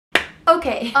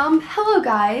Okay, hello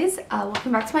guys,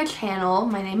 welcome back to my channel.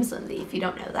 My name is Lindsay, if you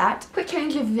don't know that. Quick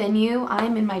change of venue.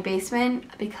 I'm in my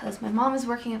basement because my mom is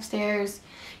working upstairs.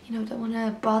 You know, don't want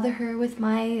to bother her with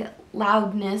my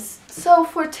loudness. So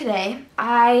for today,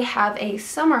 I have a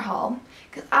summer haul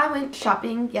because I went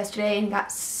shopping yesterday and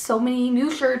got so many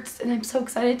new shirts and I'm so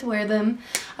excited to wear them.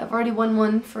 I've already worn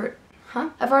one for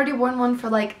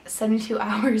like 72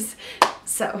 hours.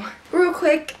 So, real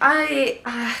quick,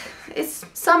 it's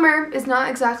summer is not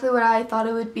exactly what I thought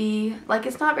it would be. Like,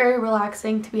 it's not very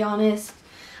relaxing, to be honest.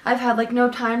 I've had like no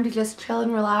time to just chill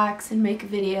and relax and make a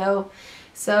video.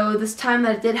 So this time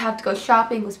that I did have to go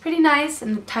shopping was pretty nice,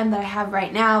 and the time that I have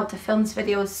right now to film this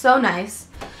video is so nice.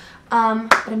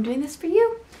 But I'm doing this for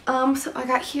you. So I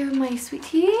got here my sweet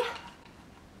tea,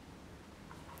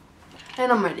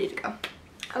 and I'm ready to go.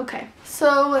 Okay,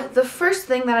 so the first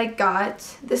thing that I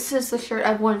got, this is the shirt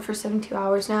I've worn for 72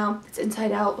 hours now. It's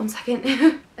inside out. One second.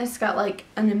 I just got like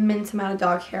an immense amount of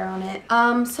dog hair on it.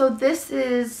 So this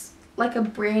is like a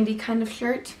Brandy kind of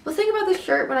shirt. The thing about this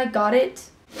shirt, when I got it,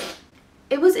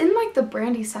 it was in like the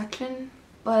Brandy section,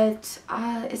 but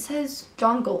it says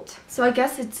John Gold. So I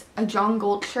guess it's a John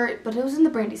Gold shirt, but it was in the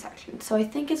Brandy section. So I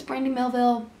think it's Brandy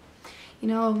Melville. You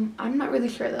know, I'm not really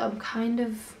sure though. I'm kind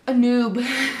of a noob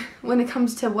when it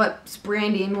comes to what's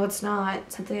Brandy and what's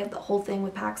not, since they have the whole thing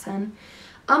with Pac Sun.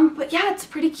 But yeah, it's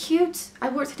pretty cute. I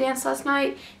wore it to dance last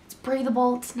night. It's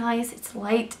breathable, it's nice, it's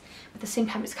light, but at the same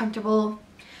time it's comfortable.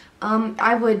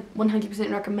 I would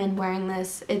 100% recommend wearing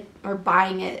this or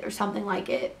buying it or something like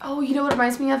it. Oh, you know what it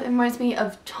reminds me of? It reminds me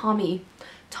of Tommy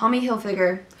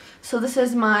Hilfiger. So this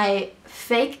is my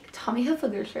fake Tommy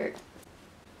Hilfiger shirt.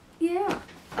 Yeah.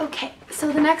 Okay,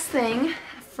 so the next thing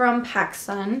from Pac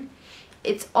Sun,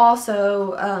 it's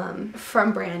also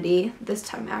from Brandy. This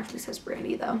time it actually says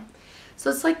Brandy though. So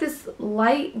it's like this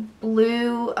light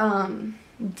blue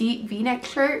deep v-neck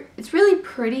shirt. It's really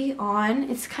pretty on.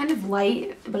 It's kind of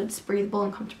light, but it's breathable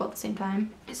and comfortable at the same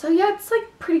time. So yeah, it's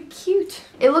like pretty cute.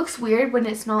 It looks weird when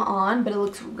it's not on, but it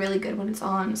looks really good when it's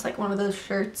on. It's like one of those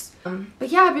shirts. But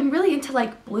yeah, I've been really into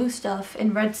like blue stuff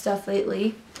and red stuff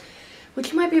lately,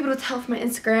 which you might be able to tell from my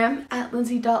Instagram, at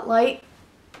lindsay.light.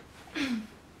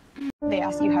 They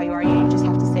ask you how you are, you just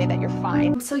have to say that you're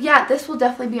fine. So yeah, this will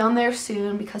definitely be on there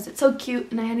soon because it's so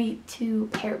cute and I need to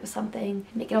pair it with something,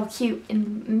 make it all cute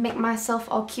and make myself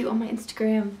all cute on my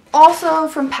Instagram. Also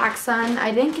from Pac Sun,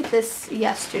 I didn't get this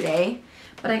yesterday,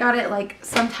 but I got it like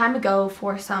some time ago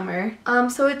for summer.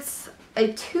 So it's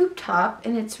a tube top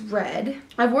and it's red.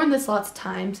 I've worn this lots of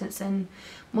times and it's in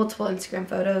multiple Instagram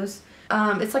photos.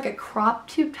 It's like a crop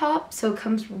tube top, so it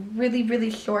comes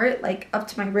really short, like up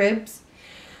to my ribs.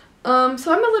 So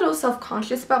I'm a little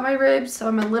self-conscious about my ribs, so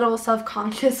I'm a little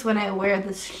self-conscious when I wear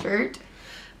this shirt,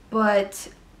 but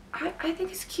I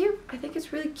think it's cute. I think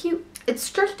it's really cute. It's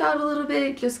stretched out a little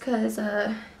bit just because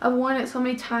I've worn it so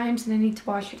many times and I need to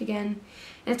wash it again.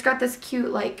 And it's got this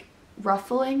cute like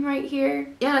ruffling right here.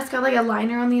 Yeah, it's got like a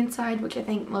liner on the inside, which I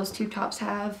think most tube tops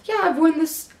have. Yeah, I've worn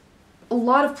this a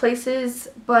lot of places,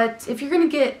 but if you're gonna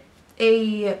get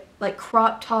a like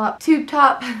crop top, tube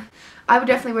top, I would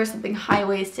definitely wear something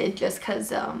high-waisted just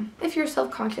because if you're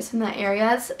self-conscious in that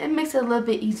area, it makes it a little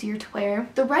bit easier to wear.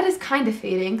 The red is kind of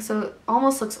fading, so it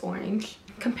almost looks orange.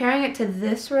 Comparing it to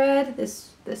this red, this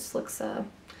looks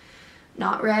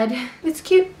not red. It's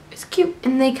cute, it's cute,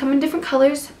 and they come in different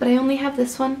colors, but I only have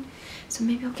this one, so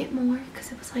maybe I'll get more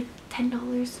because it was like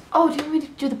 $10. Oh, do you want me to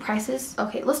do the prices?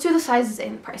 Okay, let's do the sizes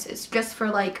and the prices just for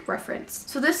like reference.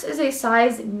 So this is a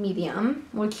size medium,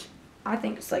 which I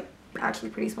think is like actually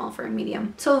pretty small for a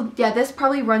medium. So yeah, this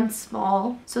probably runs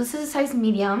small. So this is a size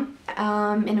medium,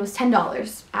 and it was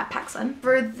 $10 at Pac Sun.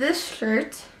 For this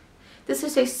shirt, this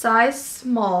is a size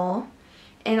small,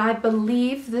 and I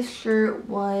believe this shirt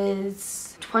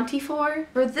was $24.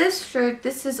 For this shirt,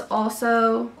 this is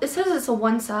also, it says it's a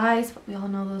one size, but we all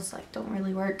know those like don't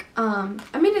really work. I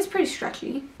mean, it's pretty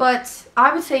stretchy, but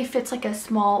I would say fits like a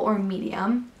small or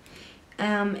medium.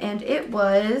 And it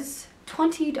was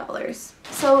 $20.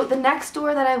 So the next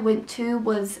store that I went to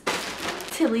was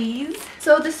TILLY'S.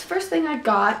 So this first thing I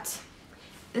got,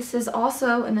 this is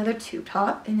also another tube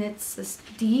top, and it's this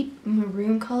deep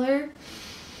maroon color.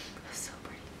 So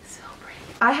pretty, so pretty.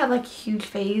 I had like a huge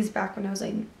phase back when I was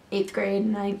like in 8th grade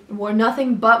and I wore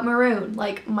nothing but maroon.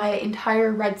 Like my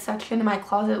entire red section in my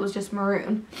closet was just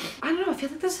maroon. I don't know, I feel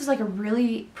like this is like a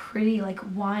really pretty like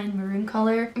wine maroon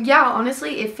color. Yeah,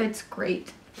 honestly, it fits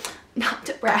great. Not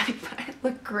to brag, but I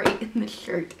look great in this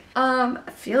shirt.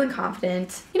 Feeling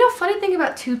confident. You know, funny thing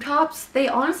about tube tops, they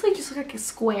honestly just look like a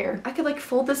square. I could like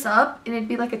fold this up and it'd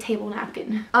be like a table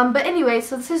napkin. But anyway,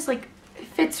 so this is like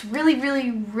fits really,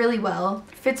 really, really well.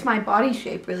 Fits my body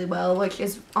shape really well, which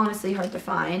is honestly hard to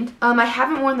find. I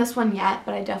haven't worn this one yet,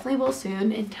 but I definitely will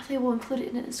soon, and definitely will include it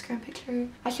in an Instagram picture.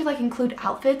 I should like include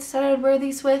outfits that I would wear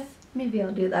these with. Maybe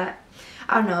I'll do that.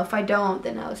 I don't know. If I don't,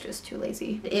 then I was just too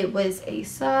lazy. It was a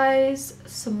size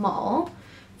small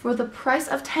for the price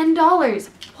of $10.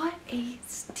 What a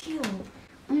steal.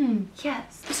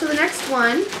 Yes. So the next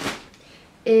one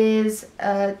is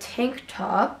a tank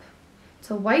top. It's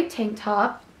a white tank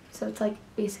top, so it's like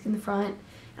basic in the front.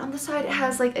 And on the side it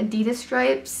has like Adidas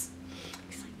stripes.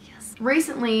 It's like, yes.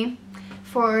 Recently,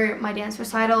 for my dance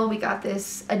recital, we got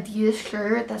this Adidas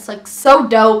shirt that's like so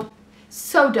dope.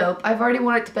 So dope. I've already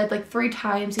worn it to bed like 3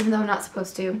 times, even though I'm not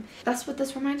supposed to. That's what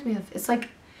this reminds me of. It's like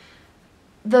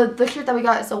the shirt that we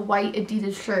got is a white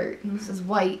Adidas shirt, and this is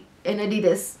white and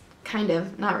Adidas. Kind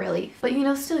of, not really. But you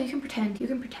know, still, you can pretend. You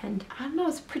can pretend. I don't know,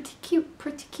 it's pretty cute,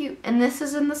 pretty cute. And this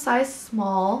is in the size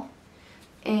small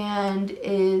and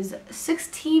is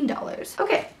 $16.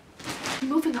 Okay,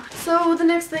 moving on. So the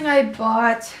next thing I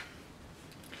bought,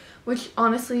 which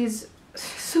honestly is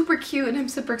super cute and I'm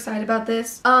super excited about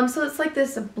this. So it's like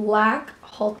this black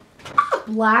halter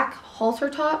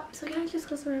top. So yeah, it just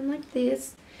goes around like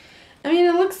this. I mean,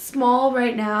 it looks small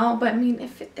right now, but I mean,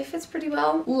 if it fits pretty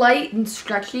well. Light and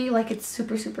stretchy, like it's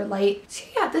super, super light. So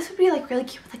yeah, this would be like really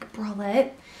cute with like a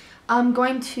bralette. I'm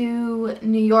going to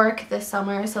New York this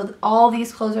summer, so all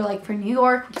these clothes are like for New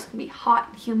York, which is gonna be hot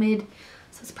and humid,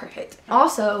 so it's perfect.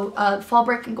 Also, fall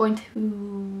break, I'm going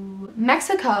to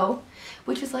Mexico,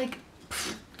 which is like,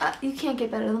 you can't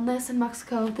get better than this in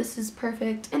Mexico. This is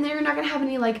perfect. And they're not gonna have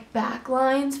any like back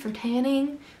lines for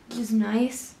tanning, which is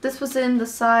nice. This was in the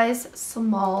size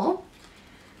small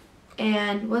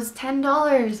and was $10.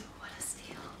 What a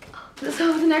steal.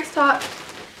 So the next top,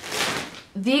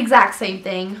 the exact same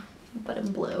thing, but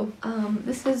in blue.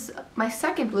 This is my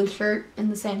second blue shirt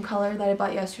in the same color that I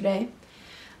bought yesterday.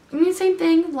 I mean, same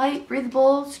thing, light,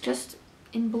 breathable, it's just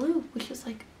in blue, which is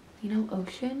like, you know,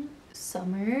 ocean.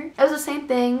 Summer. It was the same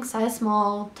thing, size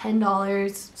small,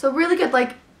 $10. So really good,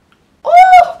 like,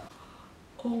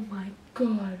 oh my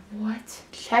god, what?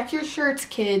 Check your shirts,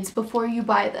 kids, before you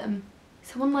buy them.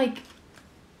 Someone like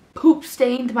poop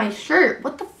stained my shirt.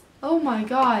 What the oh my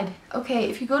god. Okay,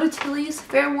 if you go to TILLY'S,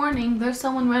 fair warning, there's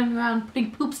someone running around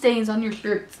putting poop stains on your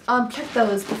shirts. Check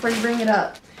those before you bring it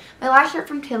up. My last shirt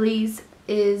from TILLY'S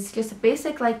is just a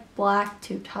basic like black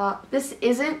tube top. This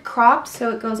isn't cropped,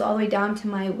 so it goes all the way down to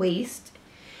my waist.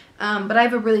 But I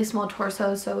have a really small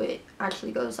torso, so it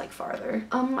actually goes like farther.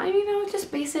 You know,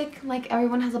 just basic, like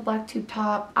everyone has a black tube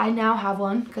top. I now have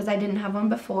one because I didn't have one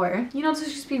before. You know,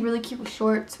 this just be really cute with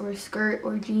shorts or a skirt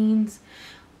or jeans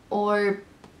or,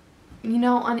 you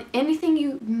know, on anything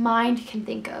you mind can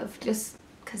think of. Just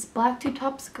because black tube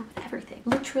tops go with everything.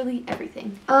 Literally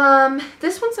everything.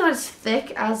 This one's not as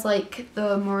thick as like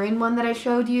the maroon one that I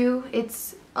showed you.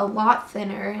 It's a lot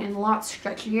thinner and a lot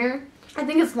stretchier. I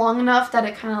think it's long enough that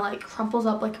it kind of like crumples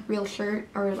up like a real shirt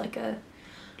or like a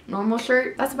normal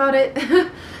shirt. That's about it.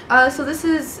 So this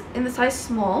is in the size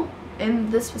small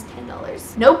and this was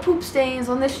 $10. No poop stains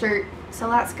on this shirt, so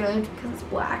that's good because it's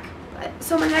black.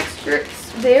 So my next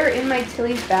shirts, they're in my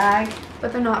TILLY'S bag,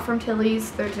 but they're not from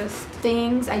TILLY'S. They're just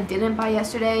things I didn't buy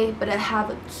yesterday, but I have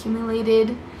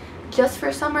accumulated just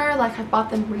for summer. Like I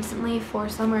bought them recently for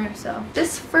summer. So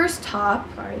this first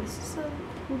top, sorry, this is a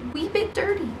wee bit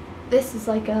dirty. This is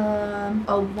like a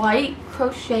white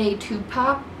crochet tube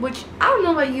top, which I don't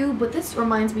know about you, but this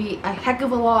reminds me a heck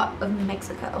of a lot of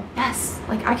Mexico. Yes,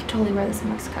 like I could totally wear this in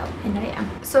Mexico, and I am.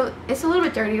 So it's a little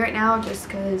bit dirty right now just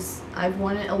because I've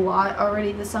worn it a lot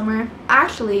already this summer.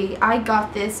 Actually, I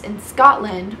got this in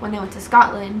Scotland when I went to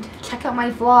Scotland. Check out my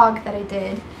vlog that I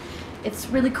did. It's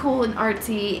really cool and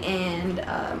artsy, and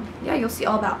yeah, you'll see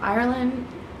all about Ireland,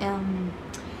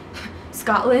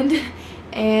 Scotland,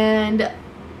 and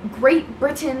Great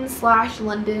Britain /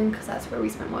 London, because that's where we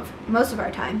spent most of our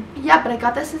time. Yeah, but I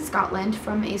got this in Scotland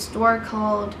from a store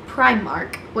called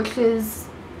Primark, which is,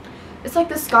 it's like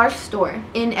the Scottish store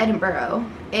in Edinburgh,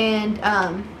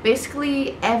 and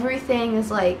basically everything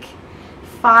is like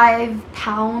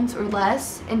 £5 or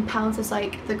less, and pounds is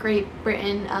like the Great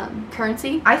Britain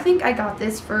currency. I think I got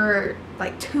this for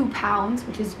like £2,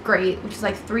 which is great, which is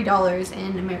like $3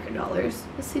 in American dollars.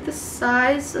 Let's see the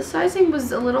size. The sizing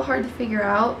was a little hard to figure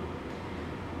out.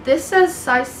 This says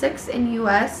size 6 in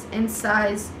US and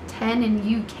size 10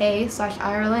 in UK /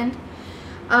 Ireland.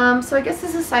 So I guess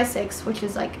this is size 6, which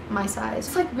is like my size.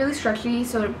 It's like really stretchy,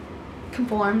 so it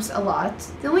conforms a lot.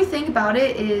 The only thing about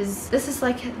it is this is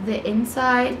like the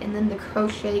inside, and then the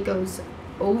crochet goes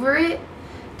over it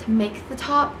to make the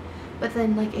top. but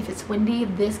then like if it's windy,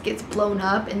 this gets blown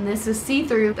up and this is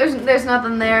see-through. There's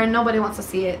nothing there and nobody wants to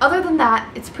see it. Other than that,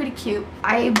 it's pretty cute.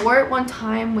 I wore it one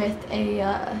time with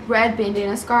a red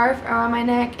bandana scarf around my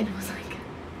neck and it was like,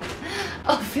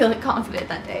 I was feeling confident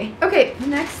that day. Okay,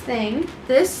 next thing.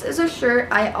 This is a shirt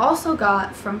I also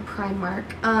got from Primark.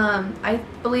 I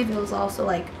believe it was also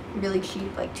like really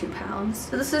cheap, like £2.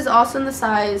 So this is also in the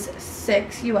size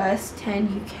 6 US,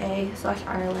 10 UK /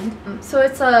 Ireland. So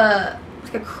it's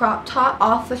like a crop top,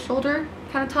 off the shoulder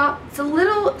kind of top. It's a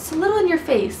little in your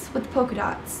face with the polka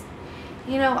dots.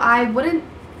 You know, I wouldn't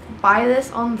buy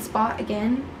this on the spot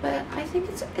again, but I think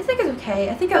it's okay.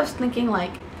 I think I was thinking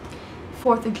like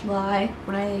 4th of July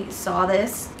when I saw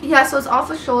this. Yeah, so it's off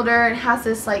the shoulder and has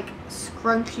this like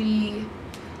scrunchy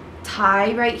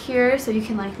tie right here, so you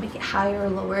can like make it higher or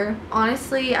lower.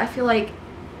 Honestly, I feel like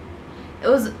it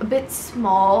was a bit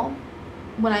small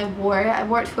when I wore it. I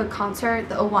wore it to a concert,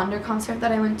 the Wonder concert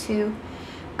that I went to.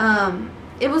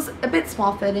 It was a bit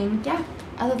small fitting. Yeah,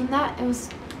 other than that, it was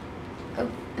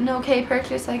an okay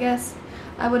purchase, I guess.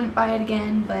 I wouldn't buy it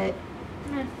again, but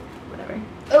whatever.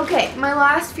 Okay, my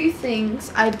last few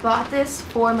things. I bought this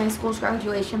for my school's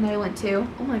graduation that I went to.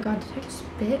 Oh my god, did I just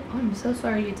spit? Oh, I'm so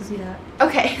sorry you had to see that.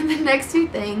 Okay, the next two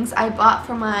things I bought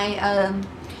for my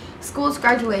school's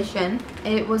graduation.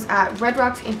 It was at Red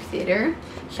Rocks Amphitheater.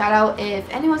 Shout out if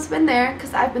anyone's been there,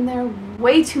 because I've been there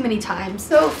way too many times.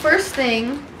 So first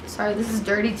thing, sorry this is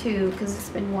dirty too because it's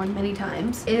been worn many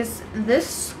times, is this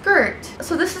skirt.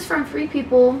 So this is from Free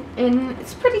People and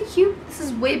it's pretty cute. This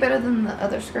is way better than the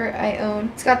other skirt I own.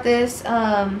 It's got this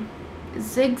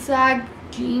zigzag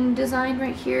jean design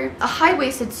right here. A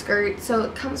high-waisted skirt, so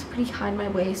it comes pretty high in my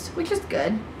waist, which is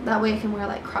good. That way I can wear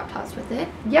like crop tops with it.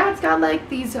 Yeah, it's got like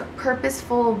these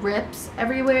purposeful rips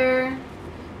everywhere.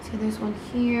 So there's one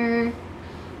here,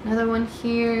 another one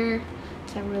here,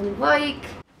 which I really like.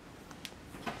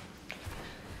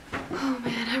 Oh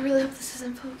man, I really hope this is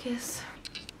in focus.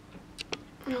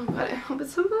 Oh god, I hope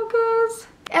it's in focus.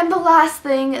 And the last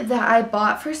thing that I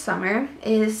bought for summer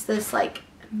is this like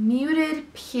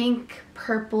muted pink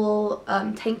purple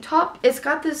tank top. It's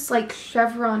got this like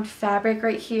chevron fabric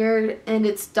right here and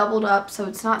it's doubled up so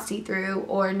it's not see-through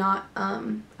or not,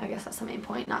 I guess that's the main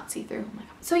point, not see-through. Oh my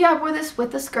god. So yeah, I wore this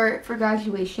with the skirt for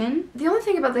graduation. The only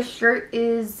thing about this shirt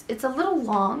is it's a little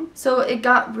long, so it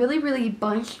got really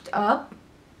bunched up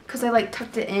because I like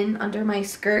tucked it in under my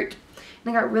skirt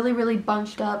and I got really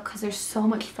bunched up because there's so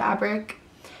much fabric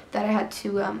that I had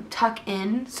to tuck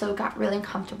in, so it got really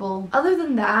uncomfortable. Other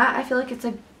than that, I feel like it's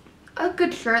a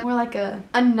good shirt, more like a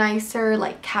nicer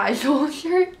like casual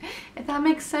shirt, if that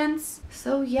makes sense.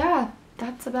 So yeah,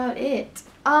 that's about it.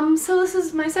 So this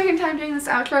is my second time doing this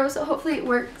outro, so hopefully it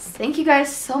works. Thank you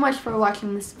guys so much for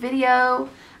watching this video.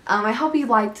 I hope you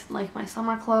liked like my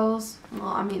summer clothes. Well,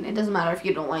 I mean, it doesn't matter if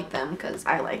you don't like them because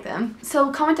I like them.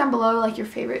 So comment down below like your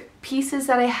favorite pieces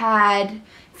that I had.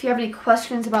 If you have any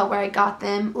questions about where I got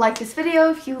them, like this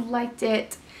video if you liked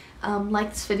it. Like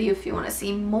this video if you want to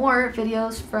see more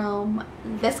videos from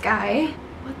this guy.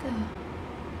 What the?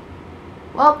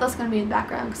 Well, that's going to be in the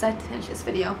background because I have to finish this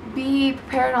video. Be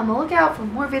prepared on the lookout for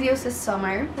more videos this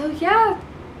summer. So yeah,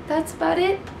 that's about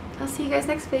it. I'll see you guys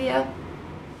next video.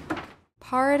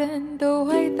 Pardon the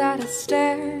way that I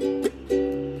stare.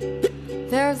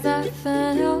 There's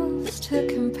nothing else to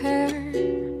compare.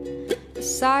 The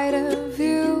sight of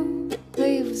you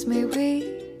leaves me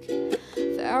weak.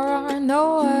 There are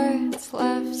no words